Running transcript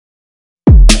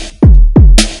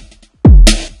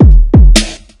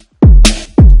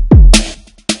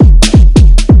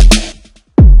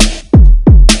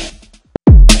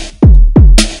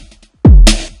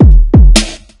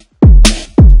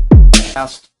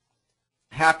podcast.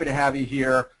 Happy to have you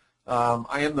here.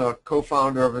 I am the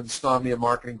co-founder of Insomnia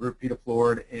Marketing Group,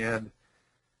 PeterPlourde, and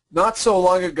not so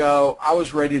long ago, I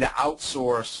was ready to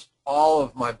outsource all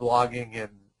of my blogging and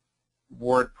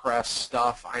WordPress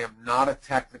stuff. I am not a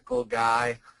technical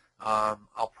guy.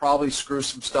 I'll probably screw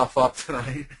some stuff up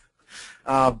tonight.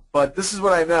 But this is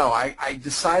what I know. I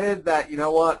decided that, you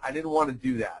know what, I didn't want to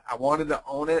do that. I wanted to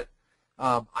own it.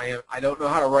 I don't know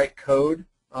how to write code,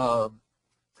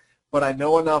 but I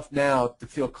know enough now to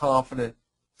feel confident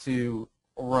to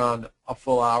run a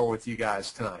full hour with you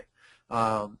guys tonight.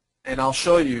 And I'll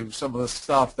show you some of the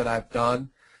stuff that I've done,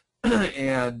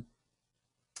 and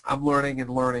I'm learning and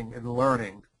learning and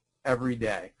learning every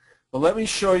day. But let me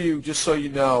show you, just so you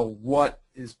know, what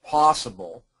is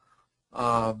possible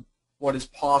that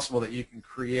you can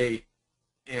create.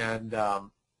 And the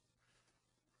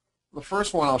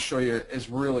first one I'll show you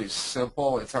is really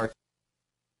simple. It's our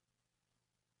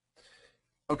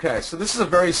okay. So this is a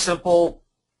very simple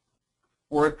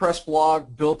WordPress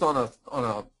blog built on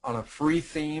a free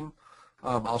theme.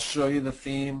 I'll show you the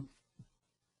theme,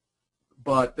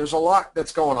 but there's a lot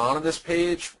that's going on this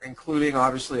page, including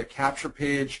obviously a capture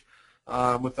page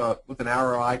with an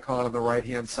arrow icon on the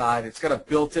right-hand side. It's got a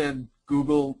built-in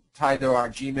Google tied to our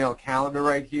Gmail calendar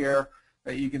right here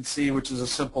that you can see, which is a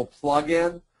simple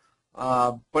plug-in,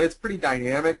 but it's pretty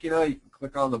dynamic. You know, you can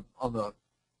click on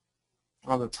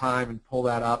the time and pull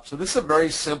that up. So this is a very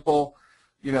simple,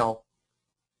 you know,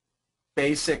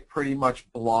 basic pretty much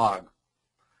blog,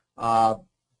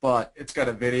 but it's got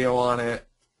a video on it.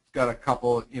 It's got a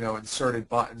couple, you know, inserted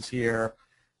buttons here.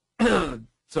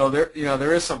 So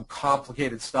there is some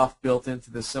complicated stuff built into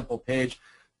this simple page,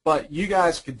 but you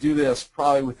guys could do this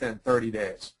probably within 30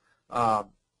 days.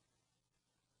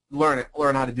 Learn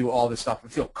how to do all this stuff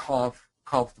and feel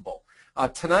comfortable.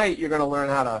 Tonight you're going to learn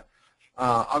how to.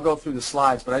 I'll go through the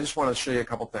slides, but I just want to show you a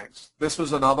couple things. This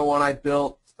was another one I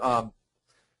built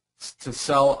to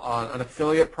sell an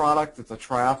affiliate product. It's a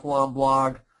triathlon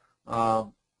blog.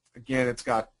 Again, it's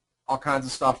got all kinds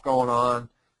of stuff going on,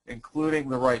 including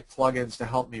the right plugins to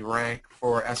help me rank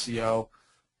for SEO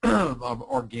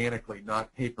organically,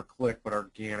 not pay-per-click, but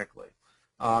organically.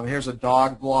 Here's a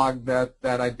dog blog that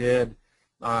I did,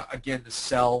 again, to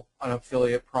sell an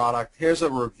affiliate product. Here's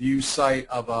a review site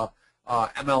of a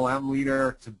MLM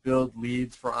leader to build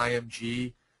leads for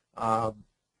IMG.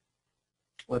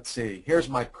 Let's see. Here's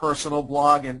my personal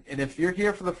blog, and if you're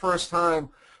here for the first time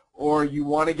or you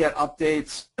want to get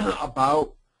updates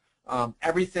about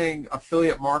everything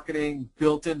affiliate marketing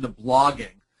built into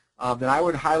blogging, then I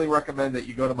would highly recommend that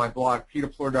you go to my blog,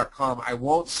 PeterPlourde.com. I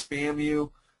won't spam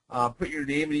you. Put your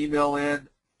name and email in,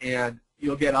 and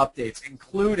you'll get updates,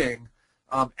 including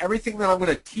everything that I'm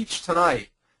going to teach tonight.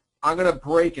 I'm going to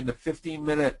break into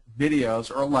 15-minute videos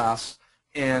or less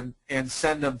and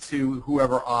send them to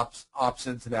whoever opts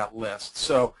into that list.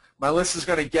 So my list is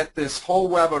going to get this whole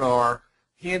webinar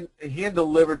hand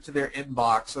delivered to their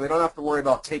inbox, so they don't have to worry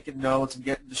about taking notes and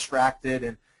getting distracted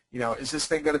and, you know, is this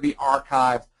thing going to be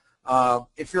archived?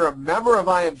 If you're a member of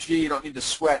IMG, you don't need to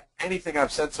sweat anything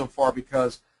I've said so far,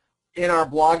 because in our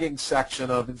blogging section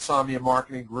of Insomnia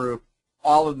Marketing Group,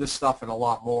 all of this stuff and a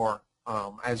lot more,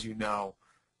 as you know.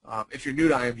 If you're new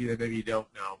to IMG, then maybe you don't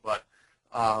know, but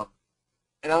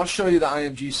and I'll show you the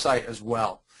IMG site as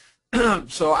well.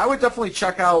 So I would definitely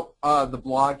check out the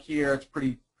blog here.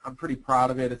 I'm pretty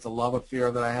proud of it. It's a love affair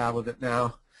that I have with it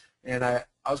now. And I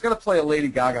was going to play a Lady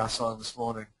Gaga song this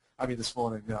morning.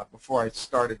 Before I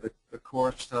started the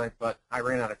course tonight, but I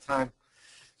ran out of time.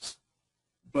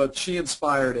 But she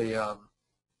inspired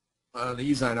an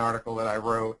e-zine article that I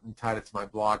wrote and tied it to my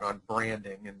blog on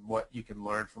branding and what you can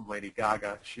learn from Lady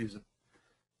Gaga. She's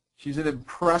an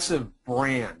impressive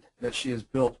brand that she has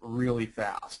built really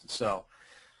fast. So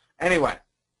anyway,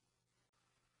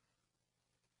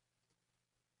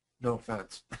 no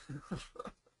offense.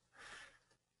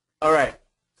 All right,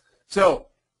 so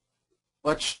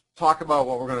let's talk about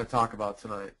what we're going to talk about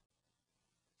tonight.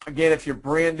 Again, if you're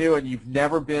brand new and you've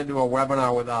never been to a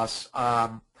webinar with us,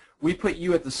 we put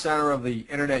you at the center of the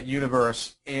internet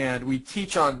universe, and we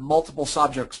teach on multiple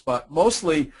subjects, but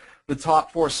mostly the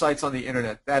top 4 sites on the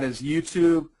internet. That is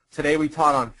YouTube. Today we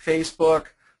taught on Facebook.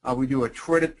 We do a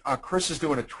Twitter. Chris is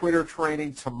doing a Twitter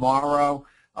training tomorrow.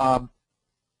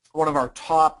 One of our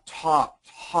top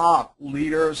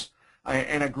leaders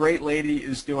and a great lady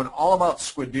is doing all about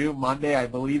Squidoo Monday, I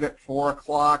believe, at 4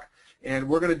 o'clock, and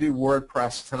we're going to do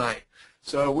WordPress tonight.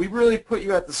 So we really put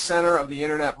you at the center of the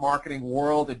internet marketing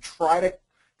world and try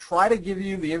to give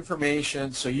you the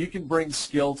information so you can bring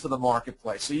skill to the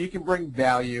marketplace, so you can bring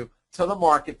value to the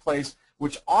marketplace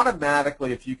which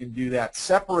automatically, if you can do that,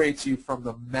 separates you from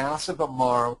the massive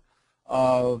amount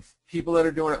of people that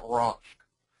are doing it wrong.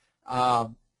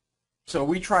 So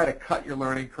we try to cut your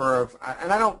learning curve,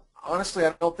 and honestly,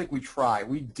 I don't think we try.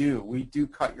 We do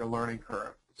cut your learning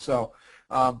curve. So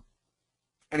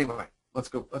anyway,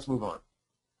 let's move on.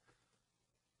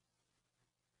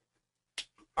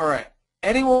 All right.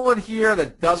 Anyone here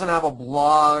that doesn't have a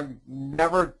blog,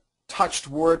 never touched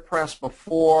WordPress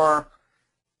before,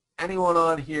 anyone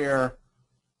on here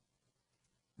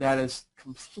that is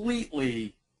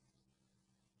completely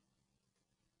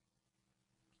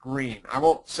green? I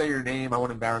won't say your name. I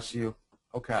won't embarrass you.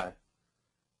 Okay.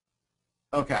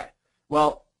 Okay.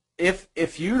 Well,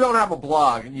 if you don't have a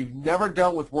blog and you've never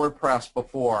dealt with WordPress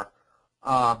before,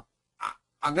 I'm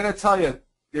going to tell you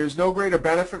there's no greater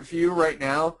benefit for you right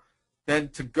now than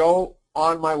to go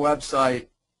on my website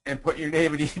and put your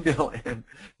name and email in,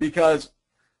 because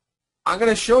I'm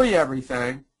going to show you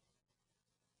everything,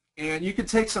 and you can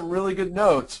take some really good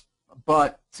notes,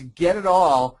 but to get it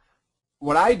all,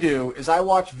 what I do is I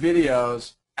watch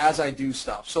videos as I do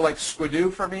stuff. So like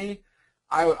Squidoo for me,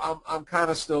 I'm kind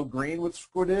of still green with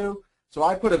Squidoo, so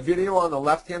I put a video on the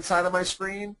left-hand side of my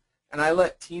screen, and I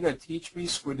let Tina teach me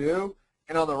Squidoo,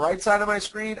 and on the right side of my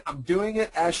screen, I'm doing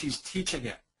it as she's teaching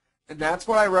it. And that's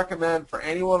what I recommend for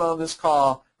anyone on this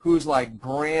call who's like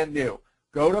brand new.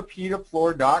 Go to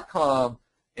PeterPlourde.com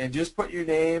and just put your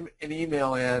name and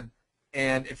email in.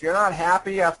 And if you're not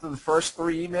happy after the first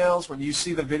 3 emails when you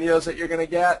see the videos that you're going to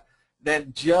get,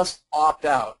 then just opt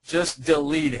out. Just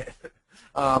delete it.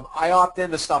 I opt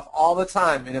into stuff all the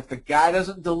time, and if the guy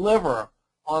doesn't deliver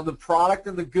on the product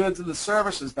and the goods and the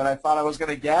services that I thought I was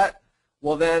going to get,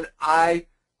 well then I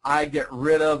get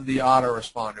rid of the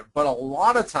autoresponder. But a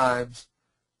lot of times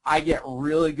I get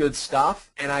really good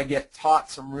stuff, and I get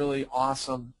taught some really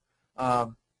awesome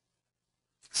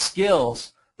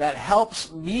skills that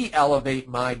helps me elevate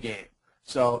my game.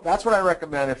 So that's what I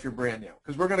recommend if you're brand new,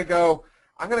 because I'm going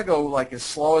to go like as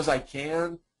slow as I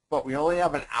can, but we only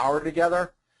have an hour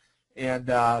together, and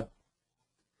I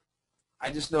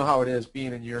just know how it is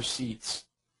being in your seats.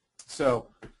 So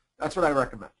that's what I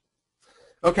recommend.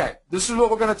 Okay, this is what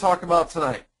we're going to talk about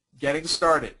tonight. Getting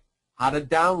started, how to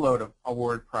download a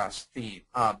WordPress theme,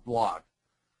 blog,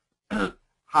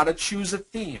 how to choose a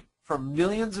theme from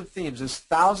millions of themes. There's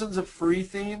thousands of free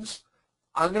themes.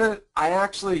 I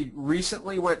actually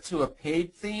recently went to a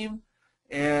paid theme,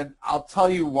 and I'll tell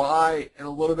you why and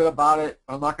a little bit about it.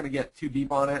 I'm not going to get too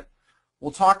deep on it.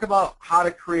 We'll talk about how to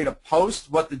create a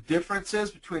post, what the difference is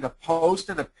between a post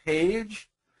and a page.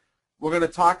 We're going to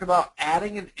talk about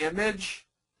adding an image,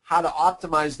 how to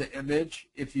optimize the image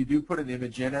if you do put an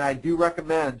image in, and I do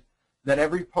recommend that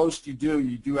every post you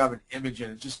do have an image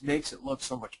in. It just makes it look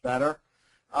so much better.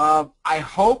 I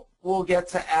hope we'll get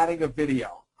to adding a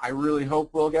video. I really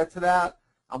hope we'll get to that.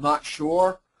 I'm not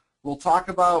sure. We'll talk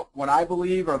about what I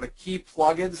believe are the key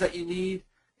plugins that you need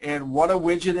and what a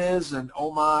widget is and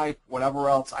oh my, whatever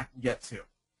else I can get to.